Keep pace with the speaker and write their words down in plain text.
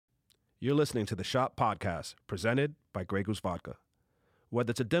You're listening to the Shop Podcast, presented by Grey Goose Vodka. Whether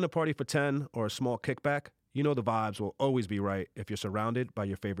it's a dinner party for 10 or a small kickback, you know the vibes will always be right if you're surrounded by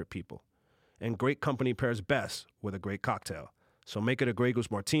your favorite people. And great company pairs best with a great cocktail. So make it a Grey Goose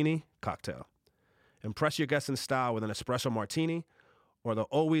Martini cocktail. Impress your guests in style with an espresso martini or the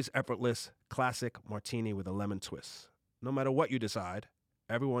always effortless classic martini with a lemon twist. No matter what you decide,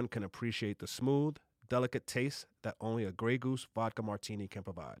 everyone can appreciate the smooth, delicate taste that only a Grey Goose vodka martini can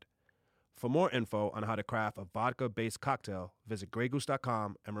provide. For more info on how to craft a vodka-based cocktail, visit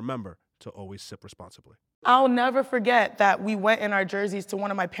greygoose.com, and remember to always sip responsibly. I'll never forget that we went in our jerseys to one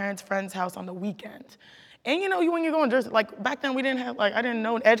of my parents' friend's house on the weekend. And you know, when you're going jersey, like back then we didn't have, I didn't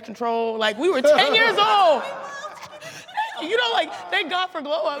know edge control. Like we were 10 years old. You know, thank God for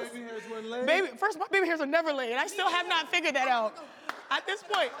glow ups. Baby hairs weren't laid. First, my baby hairs are never laid, and I still have not figured that out. At this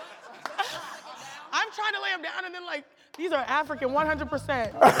point, I'm trying to lay them down, and then these are African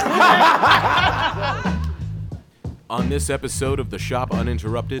 100%. On this episode of The Shop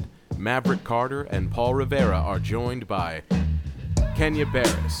Uninterrupted, Maverick Carter and Paul Rivera are joined by Kenya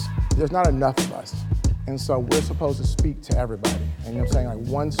Barris. There's not enough of us, and so we're supposed to speak to everybody. And you know what I'm saying?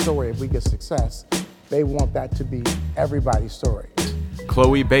 One story, if we get success, they want that to be everybody's story.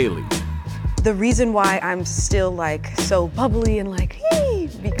 Chloe Bailey. The reason why I'm still so bubbly and hey,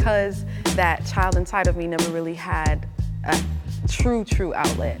 because that child inside of me never really had a true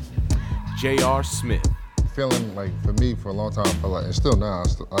outlet. J.R. Smith. Feeling for me for a long time, I feel and still now,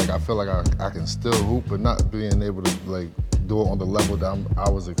 I feel like I can still hoop, but not being able to do it on the level that I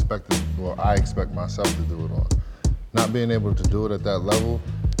was expected, or I expect myself to do it on. Not being able to do it at that level,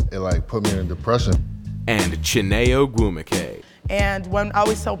 it put me in a depression. And Chiney Ogwumike. And when I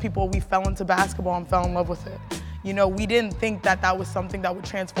always tell people we fell into basketball and fell in love with it. You know, we didn't think that was something that would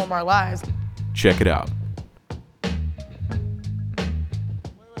transform our lives. Check it out.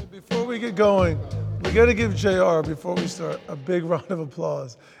 Wait, before we get going, we gotta give JR, before we start, a big round of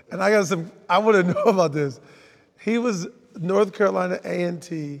applause. And I want to know about this. He was North Carolina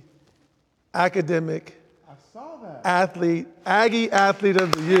A&T academic athlete, Aggie Athlete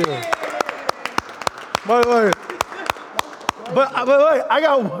of the Year. By the way, but I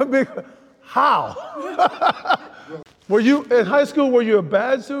got one big, how? Were you, in high school, were you a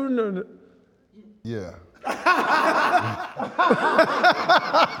bad student or? Yeah.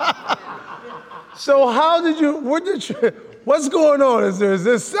 So what's going on? Is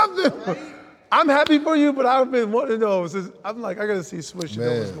there something? I'm happy for you, but I've been wanting to know. I'm I gotta see Swish.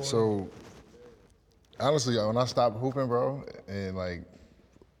 Man, what's going so honestly, when I stopped hooping, bro, and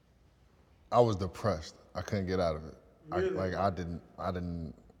I was depressed. I couldn't get out of it. Really? I didn't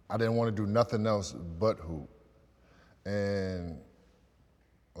want to do nothing else but hoop. And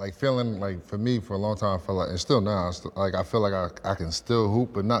feeling for me for a long time, I felt and still now, I feel like I can still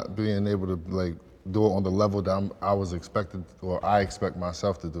hoop, but not being able to do it on the level that I was expected, or I expect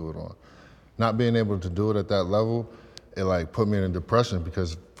myself to do it on. Not being able to do it at that level, it put me in a depression,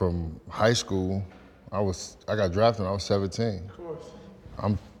 because from high school, I got drafted when I was 17. Of course.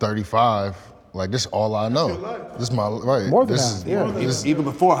 I'm 35. This is all I know. This is my right. More than that, yeah. Even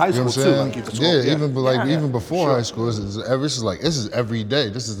before high school, too. Even before high school, this is every day.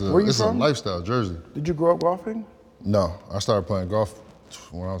 This is a lifestyle. Jersey. Did you grow up golfing? No, I started playing golf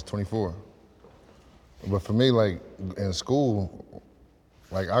when I was 24. But for me, in school,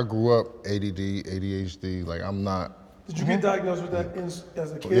 I grew up ADD, ADHD. I'm not. Did you get diagnosed with that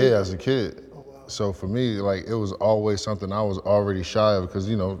as a kid? Yeah, as a kid. So for me, it was always something I was already shy of, because,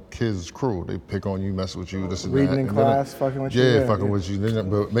 kids is cruel. They pick on you, mess with you, this and that. Reading in class, fucking with you. Yeah, fucking with you.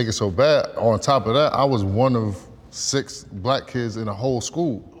 But make it so bad, on top of that, I was one of 6 black kids in the whole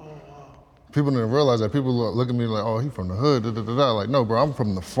school. People didn't realize that. People look at me oh, he from the hood, da-da-da-da. No, bro, I'm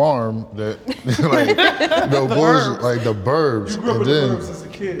from the farm that, the burbs. You grew up in the burbs as a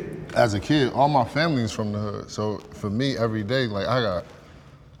kid? As a kid, all my family's from the hood. So for me, every day,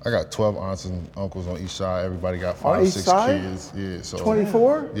 I got 12 aunts and uncles on each side. Everybody got 5, 6 kids. Yeah, so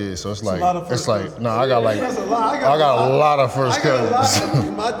 24? Yeah, so it's a lot of first cousins. I got a lot of first cousins.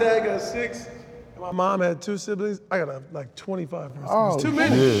 My dad got 6. My mom had 2 siblings. I got 25 first cousins. Oh, too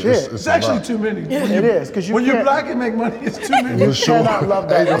many. Yeah, shit. It's actually too many. It is, because when you're black and make money, it's too many. You cannot love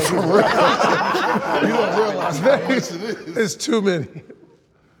that. You don't realize how much it is. It's too many.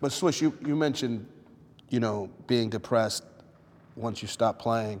 But Swish, you mentioned, being depressed once you stopped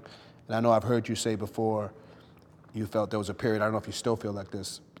playing. And I know I've heard you say before you felt there was a period, I don't know if you still feel like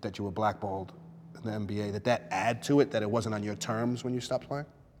this, that you were blackballed in the NBA. Did that add to it, that it wasn't on your terms when you stopped playing?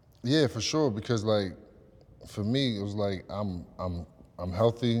 Yeah, for sure, because for me, it was I'm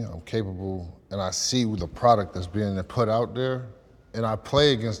healthy, I'm capable, and I see the product that's being put out there, And I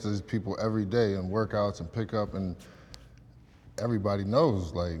play against these people every day in workouts and pickup, and everybody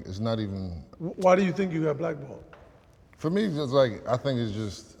knows, like, it's not even. Why do you think you got blackballed? For me, it's like, I think it's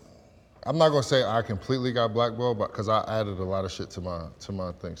just, I'm not gonna say I completely got blackballed, but because I added a lot of shit to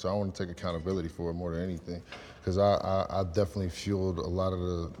my thing. So I want to take accountability for it more than anything. Because I definitely fueled a lot of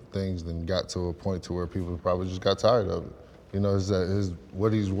the things and got to a point to where people probably just got tired of it. You know,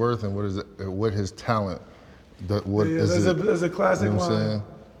 what he's worth and what his talent. There's a classic you know line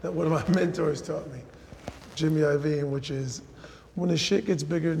that one of my mentors taught me, Jimmy Iovine, which is, when the shit gets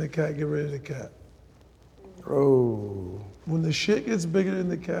bigger than the cat, get rid of the cat. Oh. When the shit gets bigger than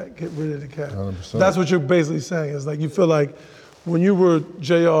the cat, get rid of the cat. 100%. That's what you're basically saying. It's like you feel like when you were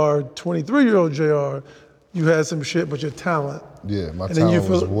JR, 23-year-old JR, you had some shit, but your talent. Yeah, my talent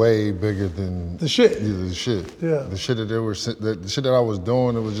was way bigger than the shit. Yeah, the shit. Yeah. The shit the shit that I was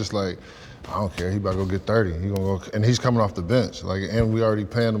doing, it was just like, I don't care. He about to go get 30. He gonna go, and he's coming off the bench. Like, and we already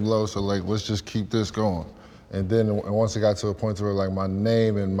paying him low, so like, let's just keep this going. And then once it got to a point where like my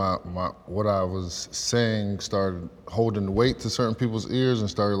name and my what I was saying started holding weight to certain people's ears and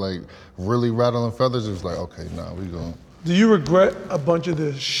started like really rattling feathers, it was like, okay, nah, we going. Do you regret a bunch of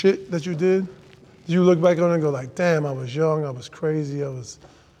the shit that you did? Do you look back on it and go like, damn, I was young, I was crazy,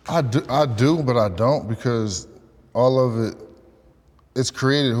 I do, but I don't, because all of it, it's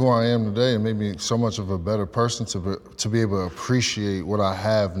created who I am today and made me so much of a better person to be able to appreciate what I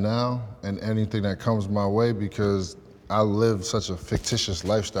have now and anything that comes my way, because I lived such a fictitious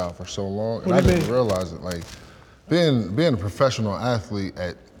lifestyle for so long, and I didn't realize it. Like, being a professional athlete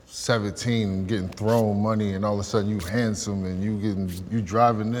at 17 and getting thrown money, and all of a sudden you handsome and you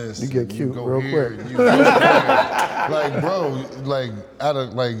driving this. You get cute you go real here, quick. You go there. Like, bro,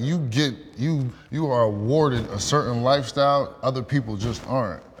 like you are awarded a certain lifestyle other people just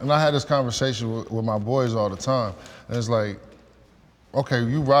aren't. And I had this conversation with my boys all the time, and it's like, okay,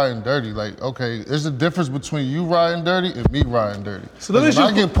 you riding dirty. Like, okay, there's a difference between you riding dirty and me riding dirty. So when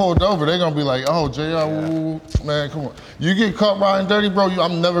I get pulled over, they're gonna be like, oh, JR, man, come on. You get caught riding dirty, bro,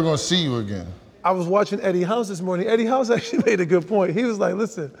 I'm never gonna see you again. I was watching Eddie House this morning. Eddie House actually made a good point. He was like,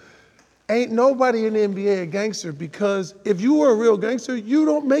 listen, ain't nobody in the NBA a gangster, because if you were a real gangster, you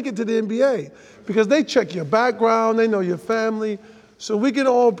don't make it to the NBA, because they check your background, they know your family. So we can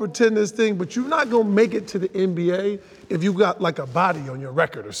all pretend this thing, but you're not gonna make it to the NBA if you got like a body on your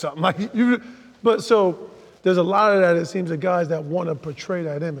record or something. But so there's a lot of that, it seems, of guys that wanna portray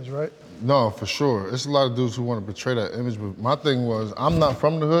that image, right? No, for sure. It's a lot of dudes who want to portray that image, but my thing was, I'm not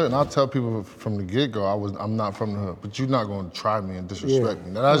from the hood, and I tell people from the get-go, I'm not from the hood, but you're not gonna try me and disrespect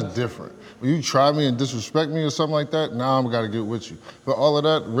me. Now that's different. When you try me and disrespect me or something like that, now I'm gotta get with you. But all of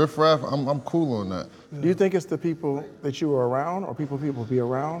that riff-raff, I'm cool on that. Do you think it's the people that you were around, or people be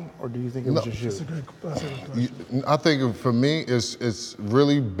around, or do you think it was just you? That's a good question. I think for me, it's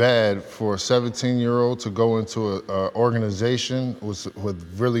really bad for a 17-year-old to go into an organization with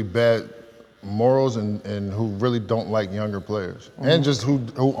really bad morals and who really don't like younger players, and just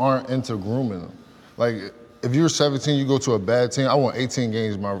who aren't into grooming them. Like, if you're 17, you go to a bad team, I won 18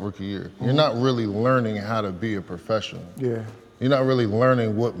 games my rookie year. You're not really learning how to be a professional. Yeah. You're not really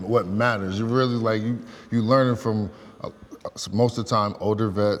learning what matters. You're really like, you learning from most of the time older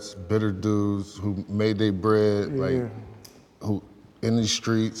vets, bitter dudes who made their bread, who in the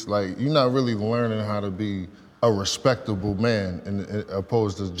streets. Like, you're not really learning how to be a respectable man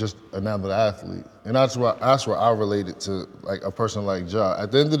opposed to just another athlete. And that's where I related to like a person like Ja.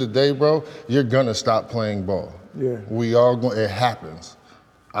 At the end of the day, bro, you're gonna stop playing ball. Yeah. We all it happens.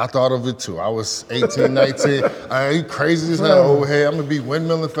 I thought of it too. I was 18, 19. I ain't crazy as hell. Oh, hey, I'm gonna be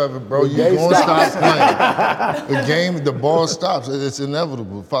windmilling forever, bro. You gonna stop playing. The ball stops. It's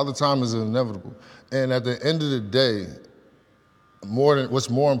inevitable. Father time is inevitable. And at the end of the day, what's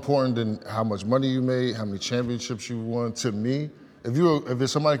more important than how much money you made, how many championships you won, to me, if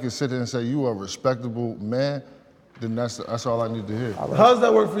somebody can sit there and say you are a respectable man, then that's all I need to hear. How does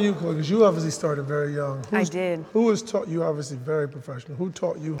that work for you, Chloe? Because you obviously started very young. I did. Who has taught you, obviously very professional, who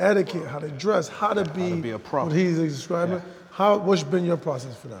taught you etiquette, how to dress, how to be a pro? What he's describing? What's been your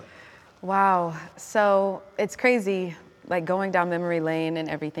process for that? Wow, so it's crazy, like going down memory lane and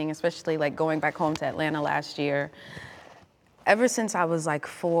everything, especially like going back home to Atlanta last year. Ever since I was like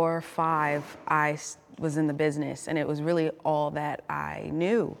 4 or 5, I was in the business, and it was really all that I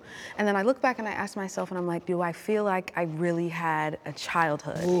knew. And then I look back and I ask myself, and I'm like, do I feel like I really had a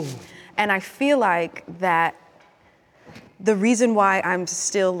childhood? Ooh. And I feel like that the reason why I'm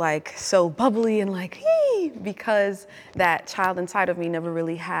still like so bubbly and like, because that child inside of me never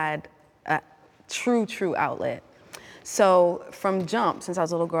really had a true outlet. So from jump, since I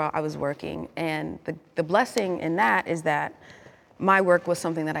was a little girl, I was working, and the blessing in that is that my work was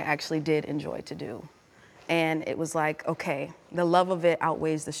something that I actually did enjoy to do. And it was like, okay, the love of it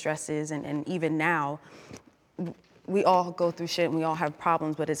outweighs the stresses, and even now, we all go through shit and we all have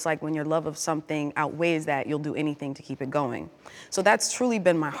problems, but it's like when your love of something outweighs that, you'll do anything to keep it going. So that's truly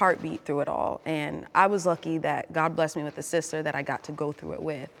been my heartbeat through it all. And I was lucky that God blessed me with a sister that I got to go through it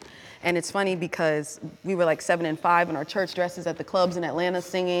with. And it's funny because we were like 7 and 5 in our church dresses at the clubs in Atlanta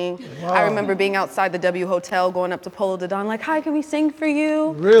singing. Wow. I remember being outside the W Hotel, going up to Polo de Don, like, hi, can we sing for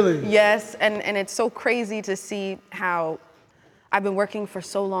you? Really? Yes, and it's so crazy to see how I've been working for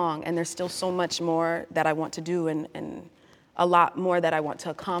so long and there's still so much more that I want to do and a lot more that I want to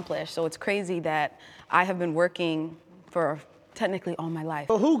accomplish. So it's crazy that I have been working for technically all my life.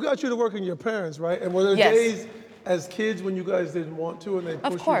 But who got you to work in your parents, right? And were there Yes. days as kids when you guys didn't want to and they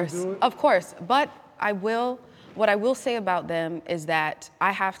pushed you to do it? Of course. But what I will say about them is that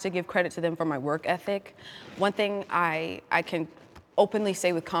I have to give credit to them for my work ethic. One thing I can openly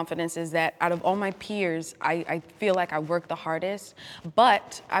say with confidence is that out of all my peers, I feel like I work the hardest.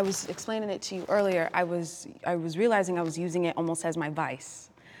 But I was explaining it to you earlier, I was realizing I was using it almost as my vice.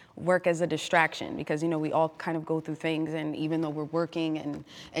 Work as a distraction, because we all kind of go through things, and even though we're working and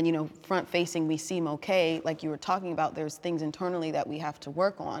front facing we seem okay, like you were talking about, there's things internally that we have to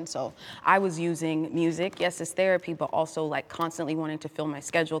work on. So I was using music, yes, as therapy, but also like constantly wanting to fill my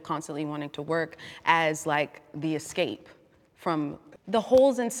schedule, constantly wanting to work as like the escape from the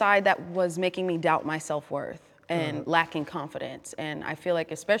holes inside that was making me doubt my self-worth and lacking confidence. And I feel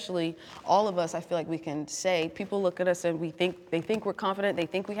like, especially all of us, I feel like we can say, people look at us and they think we're confident, they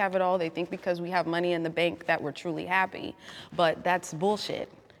think we have it all, they think because we have money in the bank that we're truly happy, but that's bullshit,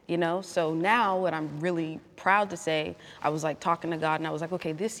 So now what I'm really proud to say, I was like talking to God and I was like,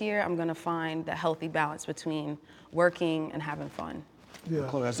 okay, this year I'm gonna find the healthy balance between working and having fun. Yeah.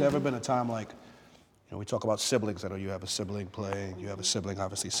 Chloe, has there ever been a time like, we talk about siblings. I know you have a sibling playing, you have a sibling,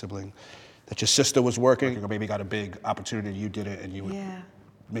 obviously sibling, that your sister was working or maybe got a big opportunity and you did it and you were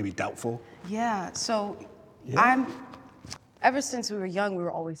maybe doubtful? Yeah, so ever since we were young, we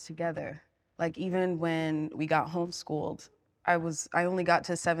were always together. Like even when we got homeschooled, I only got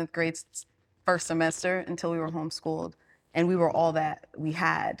to 7th grade first semester until we were homeschooled, and we were all that we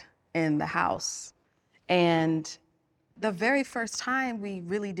had in the house. And the very first time we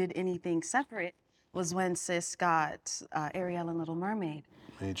really did anything separate was when sis got Ariel and Little Mermaid.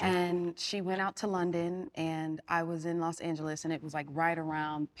 Major. And she went out to London and I was in Los Angeles, and it was like right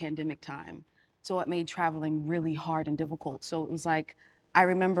around pandemic time. So it made traveling really hard and difficult. So it was like, I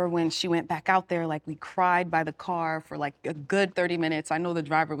remember when she went back out there, like we cried by the car for like a good 30 minutes. I know the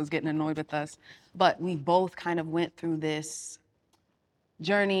driver was getting annoyed with us, but we both kind of went through this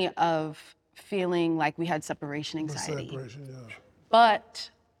journey of feeling like we had separation anxiety. Separation, yeah. But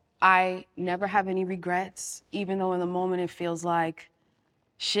I never have any regrets, even though in the moment it feels like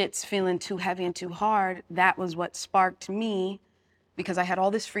shit's feeling too heavy and too hard. That was what sparked me, because I had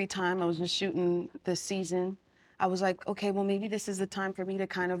all this free time. I was just shooting this season. I was like, okay, well, maybe this is the time for me to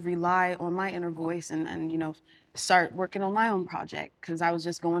kind of rely on my inner voice and start working on my own project. Because I was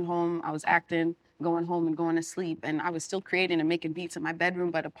just going home, I was acting, going home and going to sleep. And I was still creating and making beats in my bedroom,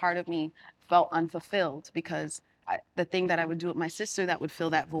 but a part of me felt unfulfilled because the thing that I would do with my sister that would fill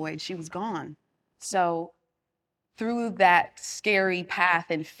that void, she was gone. So through that scary path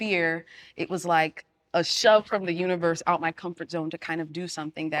and fear, it was like a shove from the universe out my comfort zone to kind of do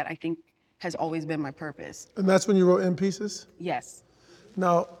something that I think has always been my purpose. And that's when you wrote In Pieces? Yes.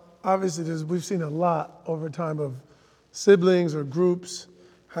 Now, obviously, we've seen a lot over time of siblings or groups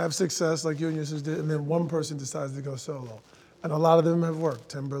have success like you and your sister did, and then one person decides to go solo. And a lot of them have worked,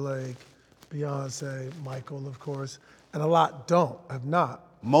 Timberlake, Beyonce, Michael, of course, and a lot have not.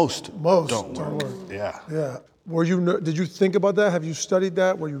 Most don't work. Yeah. Yeah. Did you think about that? Have you studied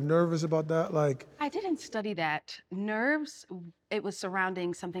that? Were you nervous about that? I didn't study that. Nerves, it was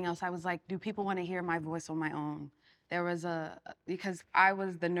surrounding something else. I was like, do people want to hear my voice on my own? There was because I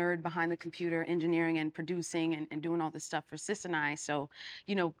was the nerd behind the computer, engineering and producing and doing all this stuff for Sis and I. So,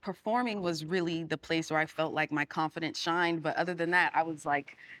 performing was really the place where I felt like my confidence shined. But other than that, I was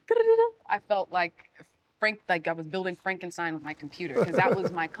like, I felt like I was building Frankenstein with my computer, because that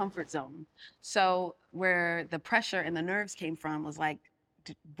was my comfort zone. So where the pressure and the nerves came from was like,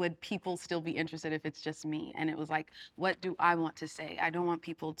 would people still be interested if it's just me? And it was like, what do I want to say? I don't want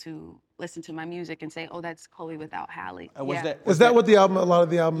people to listen to my music and say, oh, that's Chloe without Halle. Is that what a lot of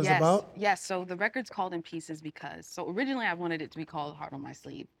the album is about? Yes, so the record's called In Pieces so originally I wanted it to be called Heart on My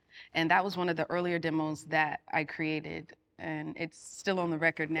Sleeve. And that was one of the earlier demos that I created, and it's still on the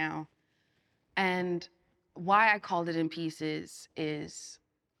record now. And why I called it In Pieces is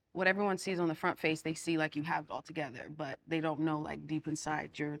what everyone sees on the front face, they see like you have it all together, but they don't know like deep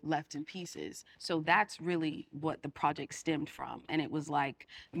inside you're left in pieces. So that's really what the project stemmed from. And it was like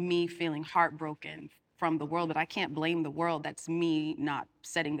me feeling heartbroken from the world, but I can't blame the world. That's me not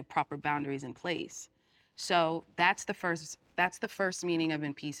setting the proper boundaries in place. So that's the first meaning of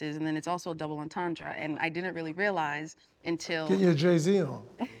In Pieces. And then it's also a double entendre. And I didn't really realize until Get your Jay-Z on.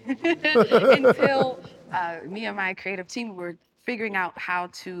 until me and my creative team were figuring out how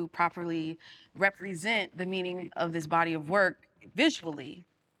to properly represent the meaning of this body of work visually.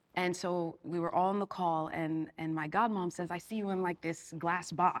 And so we were all on the call, and my godmom says, I see you in like this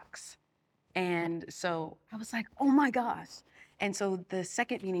glass box. And so I was like, oh my gosh. And so the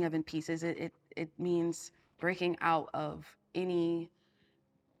second meaning of In Pieces, it means breaking out of any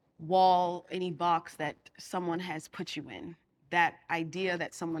wall, any box that someone has put you in. That idea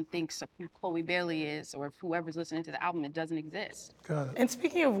that someone thinks who Chloe Bailey is, or if whoever's listening to the album, it doesn't exist. Got it. And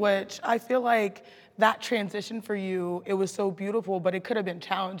speaking of which, I feel like that transition for you, it was so beautiful, but it could have been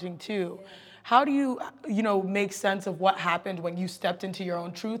challenging too. How do you, make sense of what happened when you stepped into your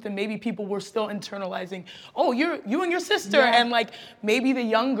own truth, and maybe people were still internalizing, oh, you and your sister, and like maybe the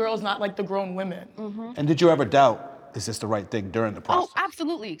young girls, not like the grown women. Mm-hmm. And did you ever doubt, is this the right thing during the process? Oh,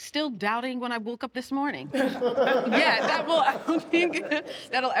 absolutely. Still doubting when I woke up this morning. I don't think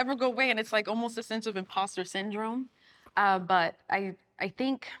that'll ever go away. And it's like almost a sense of imposter syndrome. But I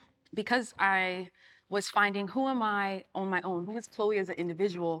think because I was finding who am I on my own, who is Chloe as an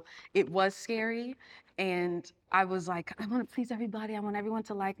individual, it was scary. And I was like, I want to please everybody. I want everyone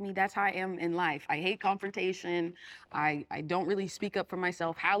to like me. That's how I am in life. I hate confrontation. I don't really speak up for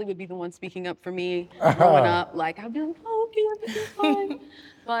myself. Hallie would be the one speaking up for me growing up. Like, I'd be like, oh, okay, everything's fine.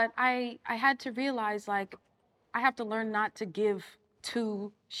 But I had to realize, like, I have to learn not to give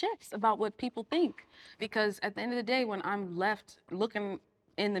two shits about what people think. Because at the end of the day, when I'm left looking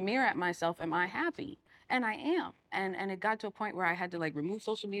in the mirror at myself, am I happy? And I am. And it got to a point where I had to like remove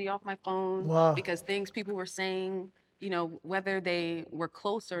social media off my phone because things people were saying, whether they were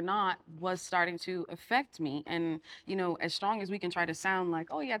close or not, was starting to affect me. And, as strong as we can try to sound like,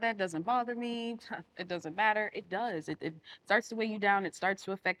 oh yeah, that doesn't bother me, it doesn't matter, it does. It starts to weigh you down, it starts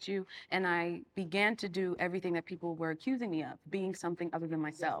to affect you. And I began to do everything that people were accusing me of, being something other than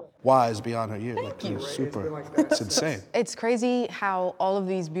myself. Wise beyond her years. Like, you. Super. It's insane. It's crazy how all of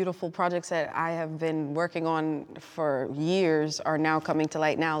these beautiful projects that I have been working on for years are now coming to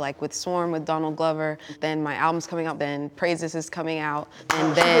light now, like with Swarm with Donald Glover, then my album's coming out, then Praises is coming out,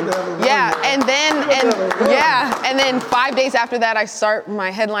 and then, and then 5 days after that, I start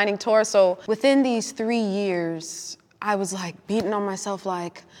my headlining tour. So within these 3 years, I was like beating on myself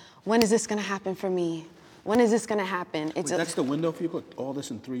like, when is this gonna happen for me? When is this gonna happen? That's the window for you, put all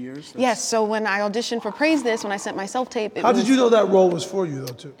this in 3 years? Yes, so when I auditioned for Praise This, when I sent my self-tape, How did you know that role was for you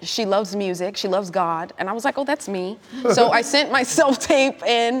though, too? She loves music, she loves God, and I was like, oh, that's me. So I sent my self-tape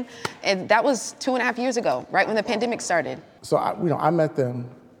in, and that was 2.5 years ago, right when the pandemic started. So I met them,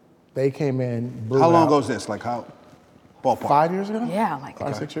 they came in, blew How long out. ago was this? Like how? Ballpark. 5 years ago? Yeah, like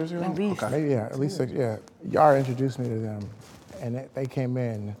 6 years ago? at least. Maybe, yeah, at least 6, yeah. Yara introduced me to them, and they came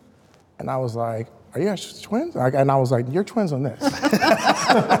in, and I was like, are you guys twins? And I was like, you're twins on this.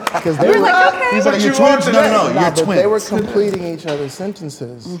 Because they were like, okay. He's like, you're twins? No, you're twins. They were completing each other's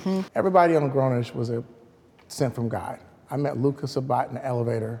sentences. Mm-hmm. Everybody on Grownish was sent from God. I met Luca Sabat in the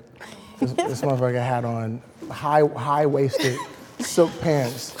elevator. This motherfucker had on high-waisted silk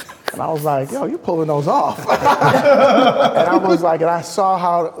pants. And I was like, yo, you pulling those off. And I was like, and I saw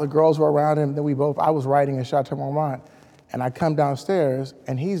how the girls were around him. Then I was writing in Chateau Marmont. And I come downstairs,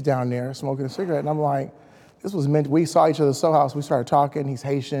 and he's down there smoking a cigarette, and I'm like, this was meant, we saw each other at Soho House, we started talking, he's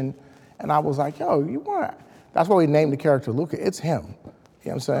Haitian, and I was like, yo, that's why we named the character Luca, it's him. You know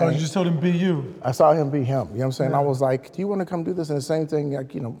what I'm saying? Oh, you just told him be you. I saw him be him, you know what I'm saying? Yeah. I was like, do you want to come do this? And the same thing,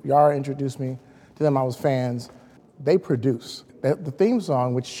 like, Yara introduced me to them, I was fans. They produce. The theme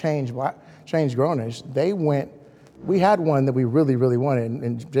song, which changed Grownish, we had one that we really, really wanted,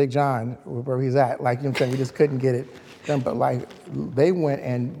 and Jake John, where he's at, like, you know what I'm saying, we just couldn't get it. But like, they went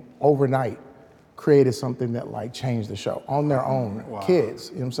and overnight created something that like changed the show on their own. Wow. Kids,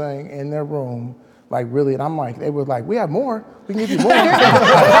 you know what I'm saying, in their room, like really, and I'm like, they were like, we have more, we can give you more.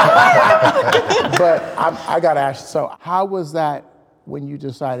 But I got asked, so how was that when you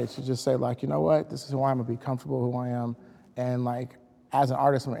decided to just say like, you know what, this is who I am, I'm gonna be comfortable who I am, and like, as an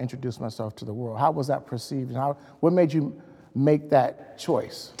artist, I'm gonna introduce myself to the world. How was that perceived, and what made you make that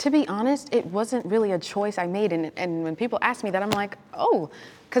choice? To be honest, it wasn't really a choice I made, and when people ask me that, I'm like, oh,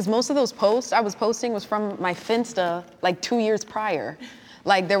 because most of those posts I was posting was from my Finsta like 2 years prior.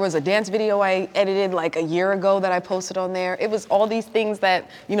 Like there was a dance video I edited like a year ago that I posted on there. It was all these things that,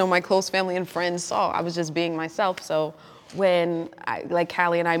 you know, my close family and friends saw. I was just being myself. So when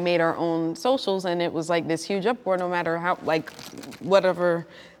Callie and I made our own socials and it was like this huge uproar, no matter how, like whatever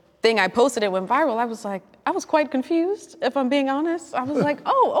thing I posted, it went viral. I was quite confused, if I'm being honest. I was like,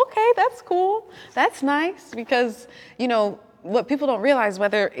 oh, okay, that's cool. That's nice because, you know, what people don't realize,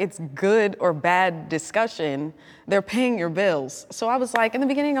 whether it's good or bad discussion, they're paying your bills. So I was like, in the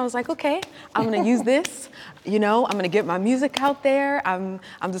beginning, I was like, okay, I'm gonna use this. You know, I'm gonna get my music out there. I'm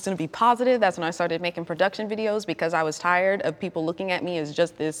just gonna be positive. That's when I started making production videos because I was tired of people looking at me as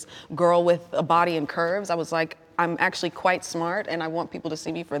just this girl with a body and curves. I was like, I'm actually quite smart and I want people to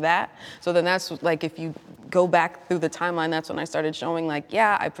see me for that. So then that's like, if you go back through the timeline, that's when I started showing like,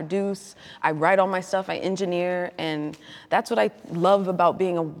 yeah, I produce, I write all my stuff, I engineer. And that's what I love about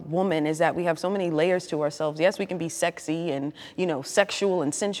being a woman is that we have so many layers to ourselves. Yes, we can be sexy and, you know, sexual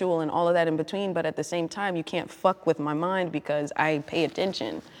and sensual and all of that in between, but at the same time, you can't fuck with my mind because I pay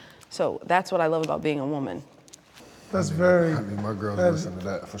attention. So that's what I love about being a woman. That's very. I need my girls to listen to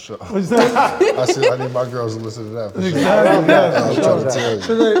that for sure. What's that? I said I need my girls to listen to that for sure. Exactly. Yes, I'm trying to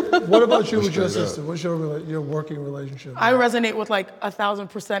tell you. Shanae, what about you with your Straight up. sister? What's your working relationship? I resonate with like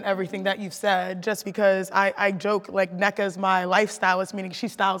 1,000% everything that you've said, just because I joke like Nneka's my lifestylist, meaning she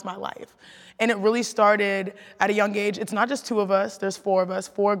styles my life. And it really started at a young age. It's not just two of us, there's four of us,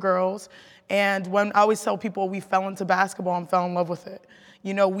 four girls. And when I always tell people we fell into basketball and fell in love with it.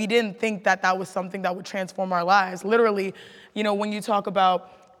 You know, we didn't think that that was something that would transform our lives. Literally, you know, when you talk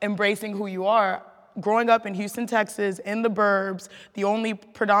about embracing who you are, growing up in Houston, Texas, in the burbs, the only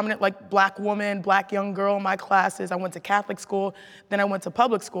predominant like black woman, black young girl in my classes, I went to Catholic school, then I went to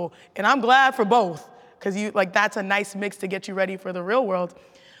public school. And I'm glad for both, because that's a nice mix to get you ready for the real world.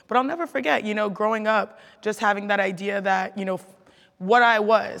 But I'll never forget, you know, growing up, just having that idea that, you know, what I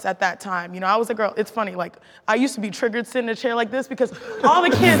was at that time. You know, I was a girl. It's funny, like, I used to be triggered sitting in a chair like this because all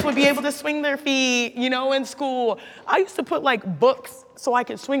the kids would be able to swing their feet, you know, in school. I used to put like books so I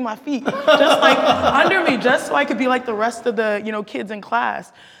could swing my feet, just like under me, just so I could be like the rest of the, you know, kids in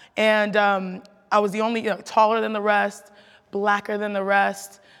class. And I was the only, you know, taller than the rest, blacker than the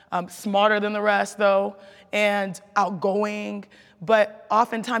rest, smarter than the rest though, and outgoing. But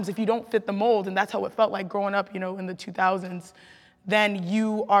oftentimes if you don't fit the mold, and that's how it felt like growing up, you know, in the 2000s, then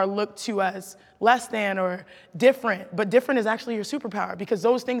you are looked to as less than or different. But different is actually your superpower, because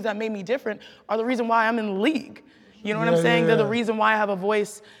those things that made me different are the reason why I'm in the league. You know what I'm saying? They're the reason why I have a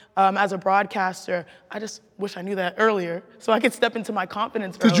voice as a broadcaster. I just wish I knew that earlier so I could step into my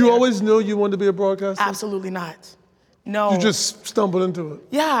confidence earlier. Did you always know you wanted to be a broadcaster? Absolutely not. No. You just stumbled into it?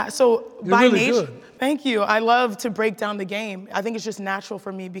 Yeah, so You're by really nature, good. Thank you. I love to break down the game. I think it's just natural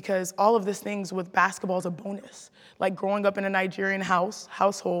for me because all of these things with basketball is a bonus. Like growing up in a Nigerian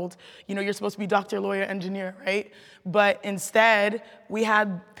household, you know, you're supposed to be doctor, lawyer, engineer, right? But instead, we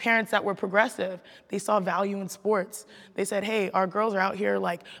had parents that were progressive. They saw value in sports. They said, hey, our girls are out here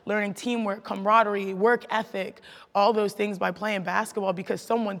like learning teamwork, camaraderie, work ethic, all those things by playing basketball because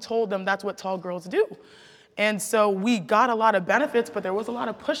someone told them that's what tall girls do. And so we got a lot of benefits, but there was a lot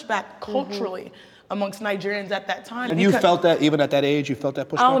of pushback culturally amongst Nigerians at that time. And you felt that even at that age, you felt that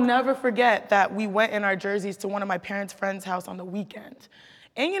pushback? I'll never forget that we went in our jerseys to one of my parents' friends' house on the weekend.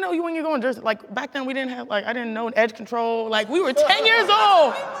 And you know, when you're going jersey, like back then we didn't have, like I didn't know edge control. Like we were 10 years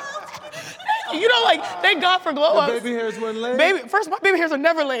old. You know, like thank God for glow ups. Your baby hairs weren't laid? First, my baby hairs are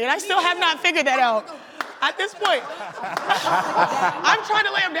never laid. I still have not figured that out. At this point, I'm trying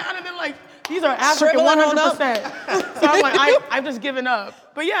to lay them down and then like, these are African 100%. So I'm like, I've just given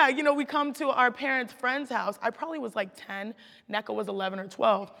up. But yeah, you know, we come to our parents' friend's house. I probably was like 10, Nneka was 11 or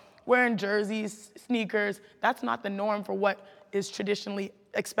 12. Wearing jerseys, sneakers, that's not the norm for what is traditionally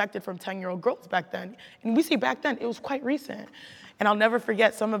expected from 10-year-old girls back then. And we say back then, it was quite recent. And I'll never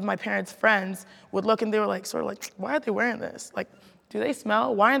forget, some of my parents' friends would look and they were like, sort of like, why are they wearing this? Like, do they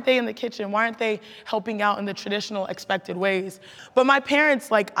smell? Why aren't they in the kitchen? Why aren't they helping out in the traditional expected ways? But my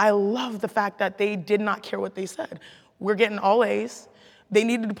parents, like, I love the fact that they did not care what they said. We're getting all A's. They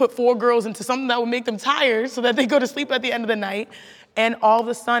needed to put 4 girls into something that would make them tired so that they go to sleep at the end of the night. And all of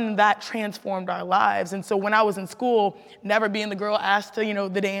a sudden, that transformed our lives. And so when I was in school, never being the girl asked to, you know,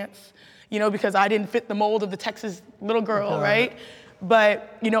 the dance, you know, because I didn't fit the mold of the Texas little girl, right?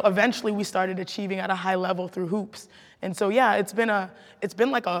 But, you know, eventually we started achieving at a high level through hoops. And so, yeah, it's been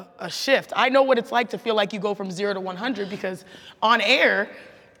like a shift. I know what it's like to feel like you go from 0 to 100 because on air,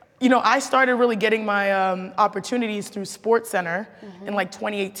 you know, I started really getting my opportunities through SportsCenter in like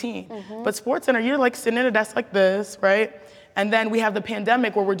 2018. But SportsCenter, you're like sitting at a desk like this, right? And then we have the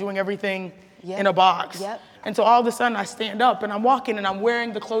pandemic where we're doing everything in a box. Yep. And so all of a sudden I stand up and I'm walking and I'm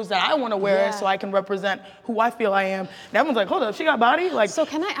wearing the clothes that I want to wear so I can represent who I feel I am. And everyone's like, hold up, she got body? Like, So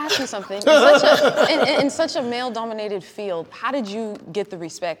can I ask you something? In such a male-dominated field, how did you get the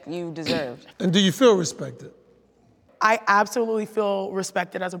respect you deserved? And do you feel respected? I absolutely feel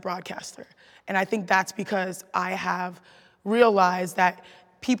respected as a broadcaster. And I think that's because I have realized that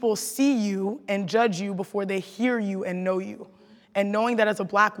people see you and judge you before they hear you and know you. And knowing that as a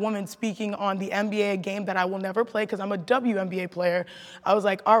black woman speaking on the NBA, a game that I will never play because I'm a WNBA player, I was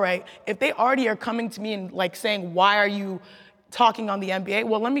like, all right, if they already are coming to me and like saying, why are you talking on the NBA?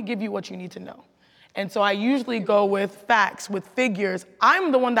 Well, let me give you what you need to know. And so I usually go with facts, with figures.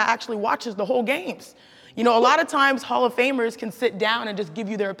 I'm the one that actually watches the whole games. You know, a lot of times Hall of Famers can sit down and just give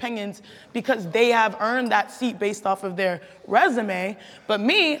you their opinions because they have earned that seat based off of their resume. But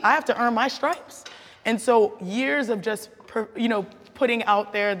me, I have to earn my stripes. And so years of just, putting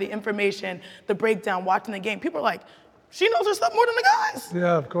out there the information, the breakdown, watching the game, people are like, she knows her stuff more than the guys.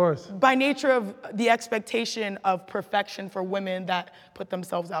 Yeah, of course. By nature of the expectation of perfection for women that put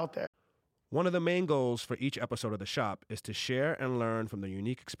themselves out there. One of the main goals for each episode of The Shop is to share and learn from the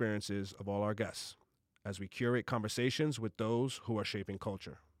unique experiences of all our guests as we curate conversations with those who are shaping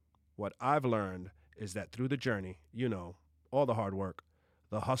culture. What I've learned is that through the journey, all the hard work,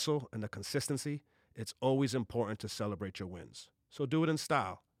 the hustle, and the consistency, it's always important to celebrate your wins. So do it in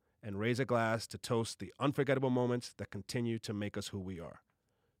style and raise a glass to toast the unforgettable moments that continue to make us who we are.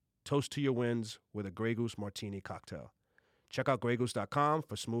 Toast to your wins with a Grey Goose Martini cocktail. Check out greygoose.com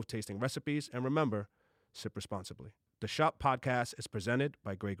for smooth-tasting recipes, and remember, sip responsibly. The Shop podcast is presented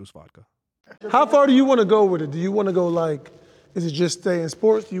by Grey Goose Vodka. How far do you want to go with it? Do you want to go is it just stay in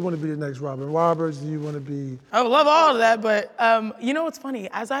sports? Do you want to be the next Robin Roberts? Do you want to be... I would love all of that, but what's funny?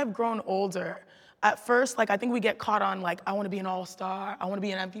 As I've grown older, at first, I think we get caught on, I want to be an all-star, I want to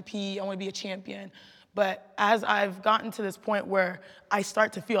be an MVP, I want to be a champion. But as I've gotten to this point where I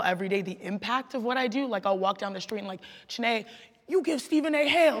start to feel every day the impact of what I do, I'll walk down the street and Chiney, you give Stephen A.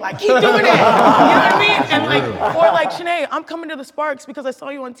 Hale, keep doing it. You know what I mean? And Chiney, I'm coming to the Sparks because I saw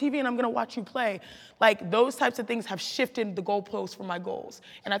you on TV and I'm gonna watch you play. Those types of things have shifted the goalposts for my goals.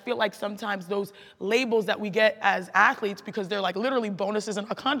 And I feel like sometimes those labels that we get as athletes, because they're literally bonuses in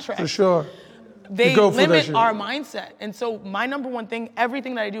our contract. For sure. They limit our mindset. And so my number one thing,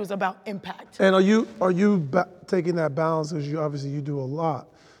 everything that I do is about impact. And are you taking that balance, because you do a lot,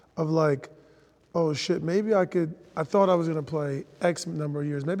 of oh shit, maybe I thought I was gonna play X number of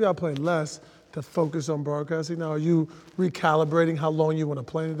years, maybe I'll play less to focus on broadcasting. Now, are you recalibrating how long you wanna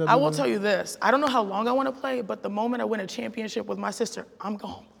play in the WNBA? I will tell you this, I don't know how long I wanna play, but the moment I win a championship with my sister, I'm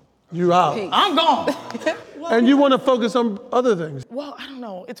gone. You out. I'm gone. And you want to focus on other things. Well, I don't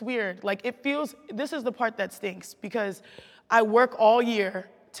know. It's weird. This is the part that stinks because I work all year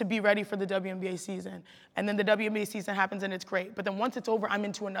to be ready for the WNBA season. And then the WNBA season happens and it's great. But then once it's over, I'm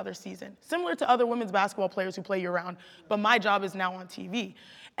into another season. Similar to other women's basketball players who play year round, but my job is now on TV.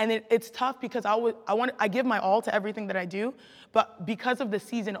 And it's tough because I give my all to everything that I do, but because of the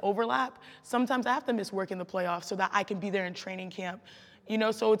season overlap, sometimes I have to miss work in the playoffs so that I can be there in training camp.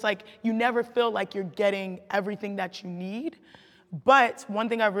 So it's you never feel like you're getting everything that you need. But one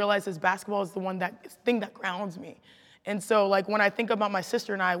thing I've realized is basketball is the thing that grounds me. And so when I think about my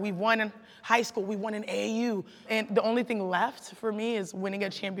sister and I, we won in high school, we won in AAU. And the only thing left for me is winning a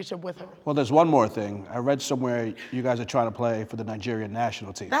championship with her. Well, there's one more thing. I read somewhere you guys are trying to play for the Nigerian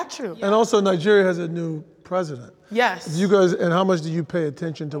national team. That's true. And also Nigeria has a new president. Yes. You guys, and how much do you pay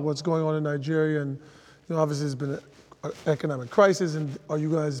attention to what's going on in Nigeria? And obviously there's been an economic crisis, and are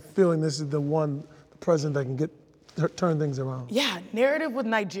you guys feeling this is the president that can turn things around? Yeah, narrative with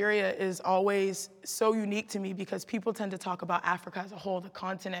Nigeria is always so unique to me because people tend to talk about Africa as a whole, the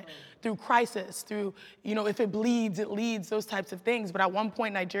continent, through crisis, through, if it bleeds, it leads, those types of things. But at one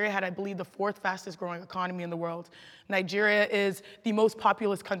point, Nigeria had, I believe, the 4th fastest growing economy in the world. Nigeria is the most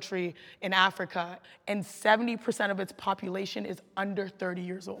populous country in Africa, and 70% of its population is under 30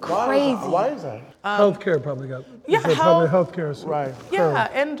 years old. Crazy. Why is that? Healthcare probably got. Yeah, probably healthcare. Right. Yeah,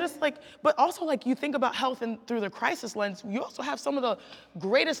 and just but also you think about health and through the crisis lens, you also have some of the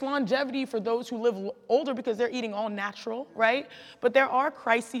greatest longevity for those who live older because they're eating all natural, right? But there are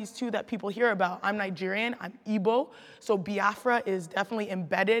crises too that people hear about. I'm Nigerian, I'm Igbo, so Biafra is definitely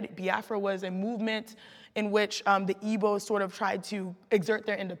embedded. Biafra was a movement in which the Igbos sort of tried to exert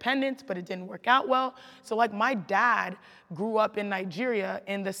their independence, but it didn't work out well. So my dad grew up in Nigeria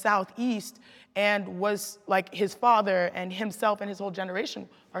in the Southeast and was his father and himself and his whole generation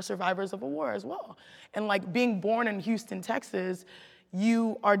are survivors of a war as well. And being born in Houston, Texas,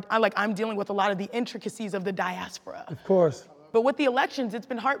 I'm dealing with a lot of the intricacies of the diaspora. Of course. But with the elections, it's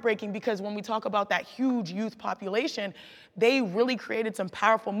been heartbreaking because when we talk about that huge youth population, they really created some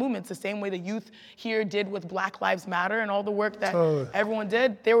powerful movements, the same way the youth here did with Black Lives Matter and all the work that everyone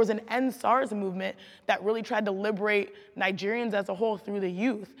did. There was an End SARS movement that really tried to liberate Nigerians as a whole through the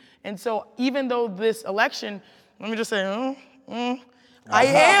youth. And so even though this election, let me just say,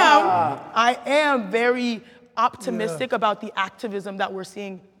 I am very optimistic about the activism that we're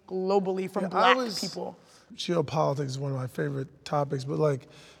seeing globally from Black people. Geopolitics is one of my favorite topics, but like,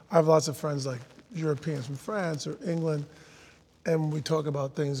 I have lots of friends like Europeans from France or England, and we talk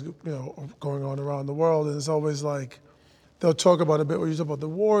about things, going on around the world, and it's always like, they'll talk about a bit where you talk about the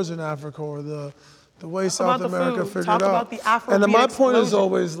wars in Africa or the way South America figured talk it out. About the Afrobeat and then my point is explosion.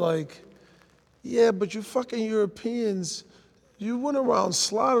 always like, yeah, but you fucking Europeans, you went around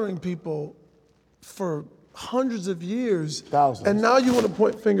slaughtering people for hundreds of years. Thousands. And now you want to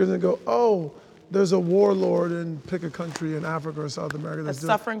point fingers and go, oh, there's a warlord in pick a country in Africa or South America that's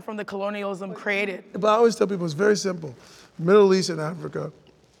suffering from the colonialism created. But I always tell people it's very simple. Middle East and Africa,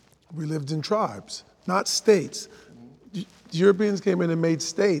 we lived in tribes, not states. Europeans came in and made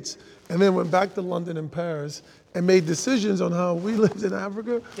states, and then went back to London and Paris and made decisions on how we lived in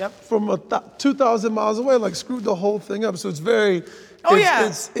Africa from 2,000 miles away, like screwed the whole thing up. So it's very,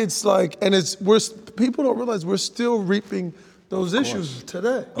 it's like, and people don't realize we're still reaping those issues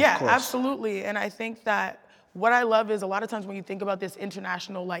today. Yeah, absolutely. And I think that what I love is a lot of times when you think about this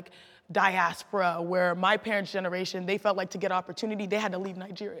international like diaspora, where my parents' generation, they felt like to get opportunity, they had to leave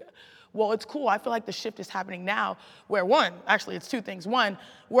Nigeria. Well, it's cool. I feel like the shift is happening now where actually it's two things. One,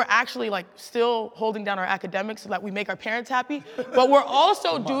 we're actually like still holding down our academics so that we make our parents happy, but we're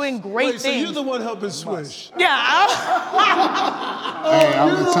also doing great things. So you're the one helping Swish. Yeah. Hey,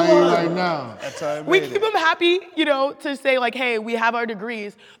 I'm gonna tell you right now. We keep them happy, to say like, hey, we have our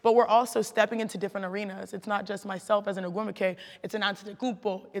degrees, but we're also stepping into different arenas. It's not just myself as an Ogwumike, it's an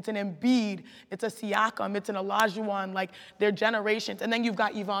Antetokounmpo, it's an Embiid, it's a Siakam, it's an Olajuwon, like they're generations. And then you've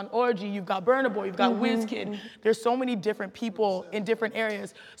got Yvonne Orji, you've got Burna Boy, you've got WizKid. There's so many different people in different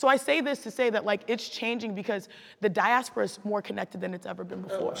areas. So I say this to say that like it's changing because the diaspora is more connected than it's ever been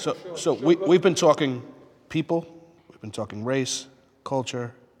before. So we've been talking people, we've been talking race,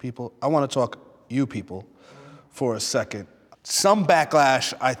 culture, people. I want to talk you people for a second. Some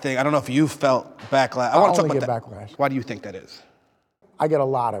backlash, I think. I don't know if you felt backlash. I want to talk about that. Backlash. Why do you think that is? I get a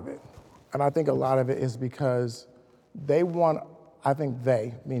lot of it. And I think a lot of it is because they,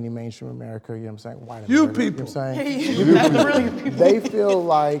 meaning mainstream America, you know what I'm saying? White America, You people. You know what I'm saying? They feel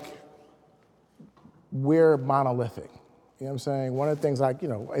like we're monolithic. You know what I'm saying? One of the things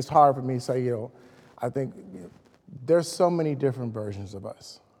it's hard for me to say, I think there's so many different versions of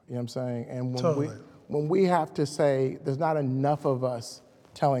us. You know what I'm saying? And when we have to say there's not enough of us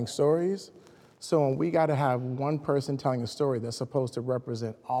telling stories, so when we got to have one person telling a story that's supposed to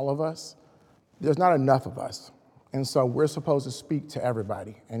represent all of us, there's not enough of us. And so we're supposed to speak to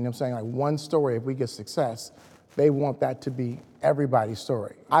everybody. And you know what I'm saying? Like one story, if we get success, they want that to be everybody's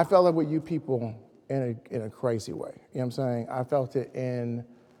story. I felt it with you people in a crazy way. You know what I'm saying? I felt it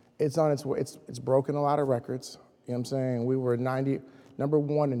it's on its way, it's broken a lot of records. You know what I'm saying? We were number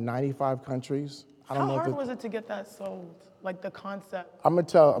one in 95 countries. How hard was it to get that sold? Like the concept? I'm gonna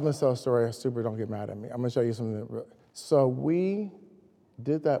tell a story. Super, don't get mad at me. I'm gonna show you something. So we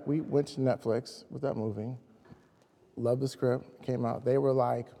did that. We went to Netflix with that movie. Loved the script. Came out. They were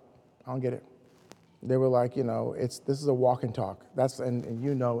like, I don't get it. They were like, this is a walk and talk. That's in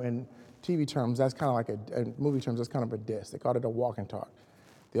TV terms, that's kind of like in movie terms, that's kind of a diss. They called it a walk and talk.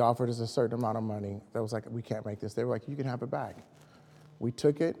 They offered us a certain amount of money. That was like, we can't make this. They were like, you can have it back. We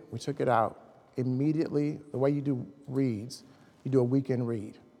took it out. Immediately, the way you do reads, you do a weekend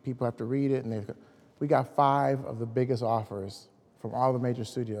read. People have to read it, and we got 5 of the biggest offers from all the major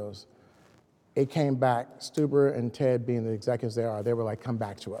studios. It came back, Stuber and Ted being the executives they were like, come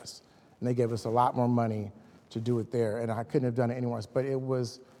back to us. And they gave us a lot more money to do it there, and I couldn't have done it anywhere else. But it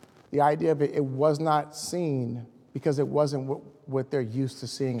was, the idea of it was not seen because it wasn't what they're used to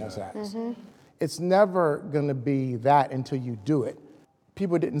seeing us as. It's never gonna be that until you do it.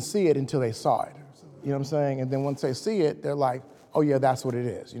 People didn't see it until they saw it. You know what I'm saying? And then once they see it, they're like, oh yeah, that's what it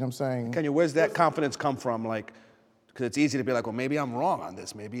is. You know what I'm saying? Kenya, where's that confidence come from? Like, because it's easy to be like, well, maybe I'm wrong on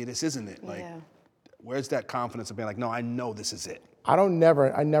this. Maybe this isn't it. Like, where's that confidence of being like, no, I know this is it? I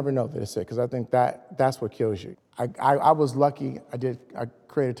never know that it's it, because I think that's what kills you. I was lucky, I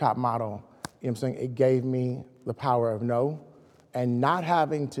created Top Model, you know what I'm saying? It gave me the power of no, and not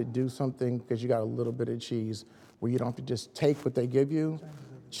having to do something because you got a little bit of cheese where you don't have to just take what they give you,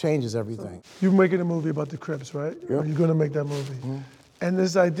 changes everything. You're making a movie about the Crips, right? Yep. You're gonna make that movie. And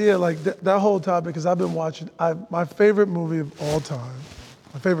this idea, like that whole topic, because I've been watching, my favorite movie of all time,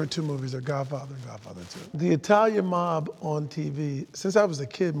 my favorite two movies are Godfather and Godfather 2. The Italian Mob on TV, since I was a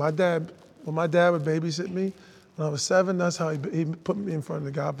kid, when my dad would babysit me, when I was 7, that's how he put me in front of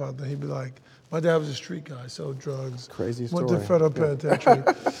the Godfather. He'd be like, my dad was a street guy, sold drugs. Crazy story. Went to federal penitentiary.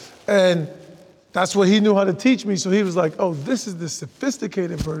 And that's what he knew how to teach me. So he was like, oh, this is the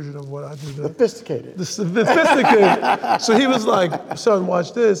sophisticated version of what I do. Sophisticated. The sophisticated. So he was like, son,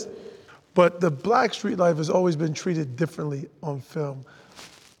 watch this. But the black street life has always been treated differently on film.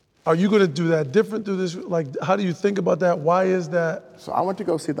 Are you gonna do that different through this? Like, how do you think about that? Why is that? So I went to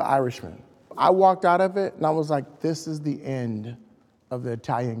go see The Irishman. I walked out of it and I was like, this is the end of the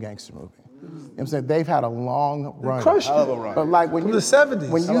Italian gangster movie. You know what I'm saying? They've had a long run. Crushed it. But like when From you, the 70s.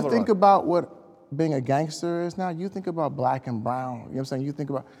 when you think about what being a gangster is now, you think about black and brown. You know what I'm saying? You think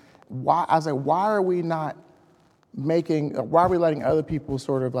about why, I was like, why are we letting other people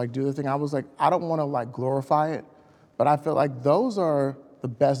sort of like do the thing? I was like, I don't want to like glorify it, but I feel like those are the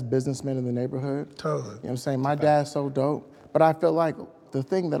best businessmen in the neighborhood. Totally. You know what I'm saying? My dad's so dope, but I feel like the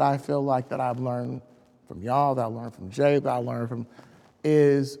thing that I feel like that I've learned from y'all, that I learned from Jay, that I learned from,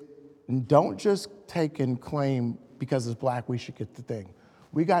 is don't just take and claim because it's black we should get the thing.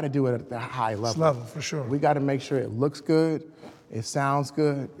 We got to do it at the high level. It's level, for sure. We got to make sure it looks good, it sounds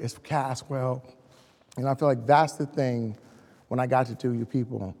good, it's cast well. And I feel like that's the thing when I got to Do You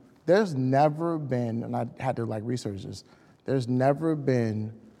People. There's never been, and I had to like research this, there's never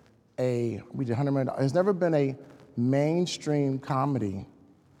been we did $100 million, there's never been a mainstream comedy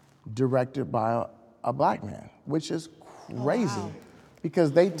directed by a black man, which is crazy. Oh, wow.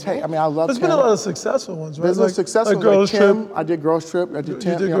 Because they take, I mean, I love There's been a lot of successful ones, right? There's like, successful like ones, Girls like Tim, I did Girls Trip, I did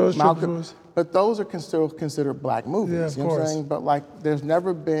Tim, did Girls Trip Malcolm. before. But those are still considered black movies, Yeah, of you know what I'm course. saying? But like, there's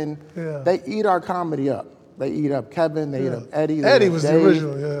never been, they eat our comedy up. They eat up Kevin, they eat up Eddie. Eddie eat up was Dave, the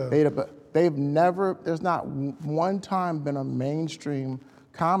original, yeah. They eat up, they've never, there's not one time been a mainstream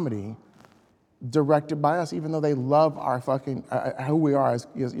comedy directed by us, even though they love our fucking, who we are as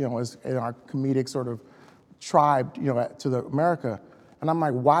you know, as in our comedic sort of tribe, you know, to the America. And I'm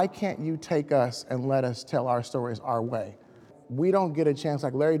like, why can't you take us and let us tell our stories our way? We don't get a chance,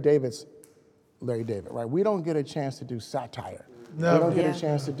 like Larry David, right? We don't get a chance to do satire. No. We don't get a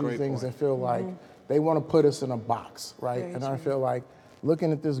chance to do things that feel like they want to put us in a box, right? Very and true. I feel like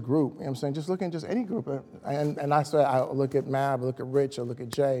looking at this group, you know what I'm saying, just looking at just any group, and I say, I look at Mav, I look at Rich, I look at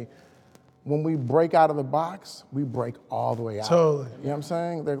Jay, when we break out of the box, we break all the way out. Totally. You know what I'm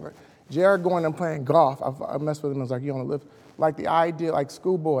saying? Jared going and playing golf, I messed with him, I was like, you want to live? Like the idea, like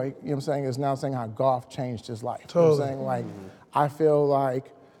Schoolboy, you know what I'm saying, is now saying how golf changed his life. Totally. You know what I'm saying? Like, I feel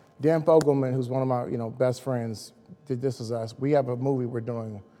like Dan Fogelman, who's one of my, you know, best friends, did This Is Us. We have a movie we're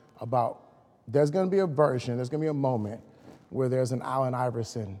doing about, there's gonna be a version, there's gonna be a moment where there's an Allen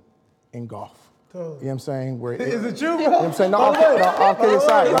Iverson in golf. Totally. You know what I'm saying? Where Is it you, bro? You know what I'm saying? No, I'll kidding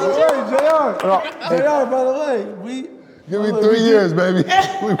aside. By the way, JR, by the way, Give me 3 years, baby.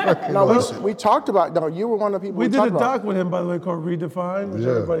 We talked about, no, you were one of the people we we did talked a about. doc with him, by the way, called Redefine, which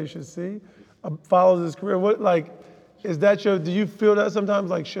Yeah. everybody should see. Follows his career. What, like, is that your, do you feel that sometimes,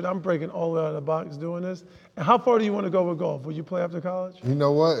 like, shit, I'm breaking all the way out of the box doing this? And how far do you want to go with golf? Will you play after college? You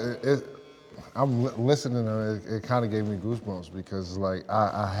know what? I'm listening to it. It kind of gave me goosebumps because, like,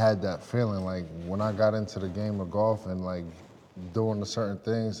 I had that feeling, like, when I got into the game of golf and, like, doing the certain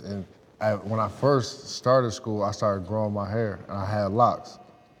things. And when I first started school, I started growing my hair, and I had locks.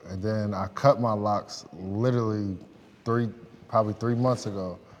 And then I cut my locks literally probably 3 months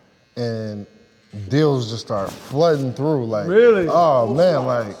ago. And deals just start flooding through, like, Really? oh man,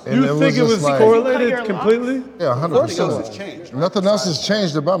 like, and You think it was like, correlated completely? Yeah, 100%. Nothing else has changed. Nothing else has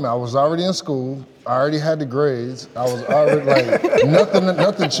changed about me. I was already in school. I already had the grades. I was already like,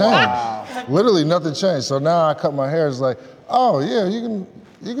 nothing changed. Wow. Literally nothing changed. So now I cut my hair. It's like, oh yeah, you can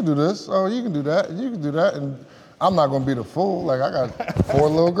do this. Oh, you can do that. And you can do that. And I'm not gonna be the fool. Like, I got 4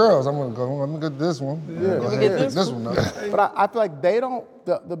 little girls. I'm gonna get this one. Yeah. Go ahead and pick this one up. But I feel like they don't,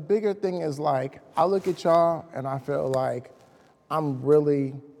 the bigger thing is like, I look at y'all and I feel like I'm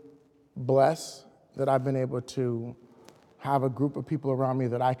really blessed that I've been able to have a group of people around me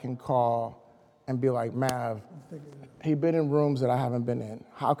that I can call and be like, Mav, he been in rooms that I haven't been in.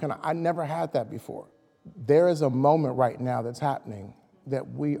 How can I never had that before. There is a moment right now that's happening that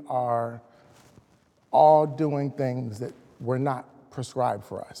we are all doing things that were not prescribed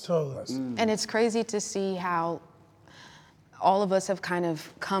for us. Totally. And it's crazy to see how all of us have kind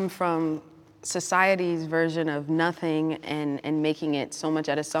of come from society's version of nothing and making it so much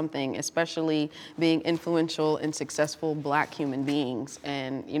out of something, especially being influential and successful Black human beings.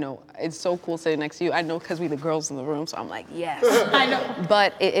 And, you know, it's so cool sitting next to you. I know because we the girls in the room, so I'm like, yes. I know.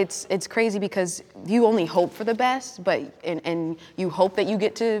 But it's crazy because you only hope for the best, but and you hope that you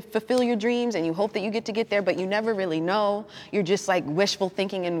get to fulfill your dreams and you hope that you get there, but you never really know. You're just like wishful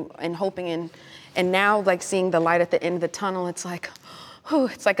thinking and hoping and now like seeing the light at the end of the tunnel, it's like, whew,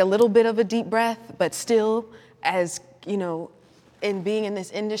 it's like a little bit of a deep breath, but still, as you know, in being in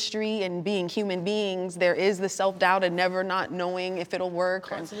this industry and being human beings, there is the self-doubt and never not knowing if it'll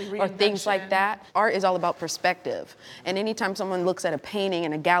work or things like that. Art is all about perspective. And anytime someone looks at a painting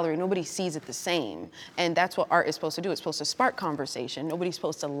in a gallery, nobody sees it the same. And that's what art is supposed to do. It's supposed to spark conversation. Nobody's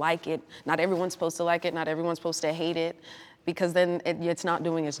supposed to like it. Not everyone's supposed to like it. Not everyone's supposed to hate it, because then it's not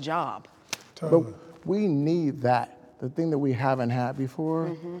doing its job. But we need that. The thing that we haven't had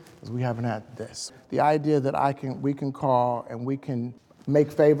before is we haven't had this. The idea that we can call and we can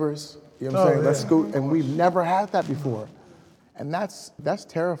make favors, you know what I'm saying? Let's scoot, and we've never had that before. And that's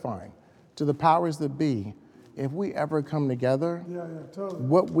terrifying. To the powers that be, if we ever come together,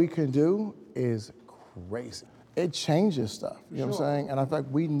 what we can do is crazy. It changes stuff, you know what I'm saying? And I think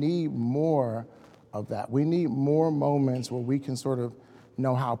we need more of that. We need more moments where we can sort of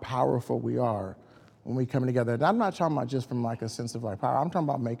know how powerful we are when we come together. And I'm not talking about just from like a sense of like power. I'm talking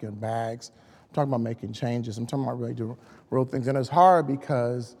about making bags. I'm talking about making changes. I'm talking about really doing real things. And it's hard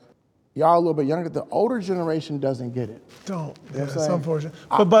because y'all a little bit younger. The older generation doesn't get it. Don't. You know Yeah, it's unfortunate.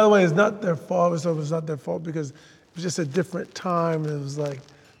 But by the way, it's not their fault. It's not their fault because it was just a different time. It was like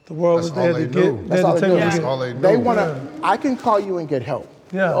the world was there to get. That's all they do. That's all they knew. They want to, I can call you and get help.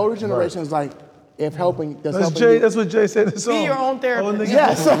 Yeah. The older generation is like, if helping, does That's helping you. That's what Jay said in the song. Be your own therapist. Old niggas,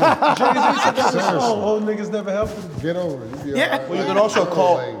 Yes. Jay-Z said that in the song. Old niggas never help them. Get over it. You be Yeah. all right. Well, you can also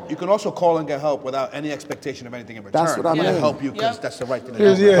call. You can also call and get help without any expectation of anything in return. That's what I I'm gonna mean. help you because that's the right thing to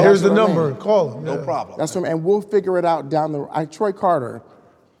Here's, do. here's the what I mean. number. Call them. No problem. That's what, and we'll figure it out down the. Troy Carter,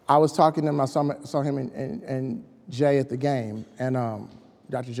 I was talking to him. I saw him and Jay at the game, and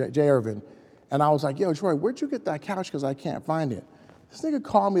Dr. Jay Irvin, and I was like, "Yo, Troy, where'd you get that couch? Because I can't find it." This nigga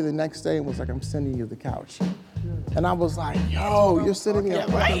called me the next day and was like, "I'm sending you the couch," and I was like, "Yo, you're sending me a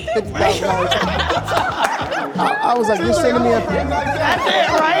fucking $50,000." I was like, "You're sending me a." That's it,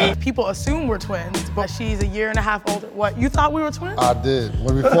 right? People assume we're twins, but she's a year and a half older. What, you thought we were twins? I did.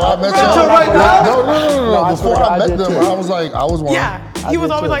 When before I met Right, y'all, right now? no. I Before swear, I I met did them, too. I was one. Yeah, he was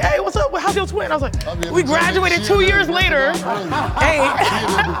did always too. like, hey, what's up? How's your twin? I was like, mean, we graduated 2 years later. Hey.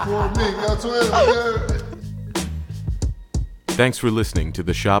 Before me, yo, twins. Yeah. Thanks for listening to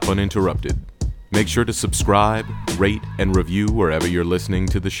The Shop Uninterrupted. Make sure to subscribe, rate, and review wherever you're listening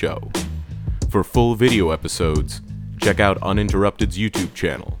to the show. For full video episodes, check out Uninterrupted's YouTube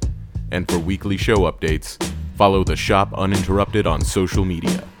channel. And for weekly show updates, follow The Shop Uninterrupted on social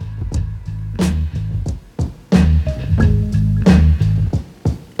media.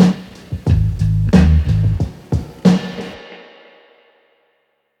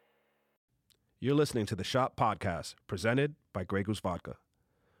 You're listening to the Shop Podcast, presented by Grey Goose Vodka.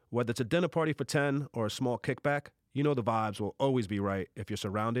 Whether it's a dinner party for 10 or a small kickback, you know the vibes will always be right if you're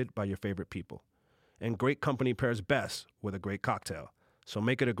surrounded by your favorite people. And great company pairs best with a great cocktail. So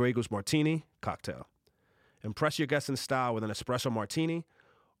make it a Grey Goose Martini cocktail. Impress your guests in style with an espresso martini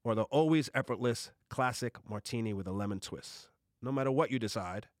or the always effortless classic martini with a lemon twist. No matter what you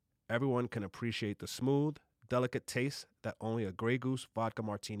decide, everyone can appreciate the smooth, delicate taste that only a Grey Goose vodka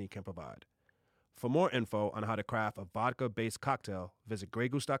martini can provide. For more info on how to craft a vodka-based cocktail, visit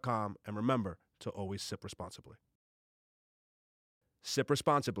greygoose.com, and remember to always sip responsibly. Sip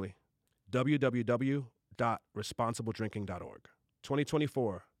responsibly. www.responsibledrinking.org.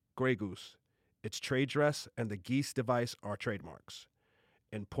 2024, Grey Goose. Its trade dress and the geese device are trademarks.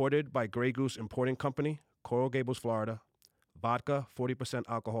 Imported by Grey Goose Importing Company, Coral Gables, Florida. Vodka, 40%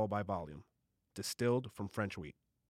 alcohol by volume. Distilled from French wheat.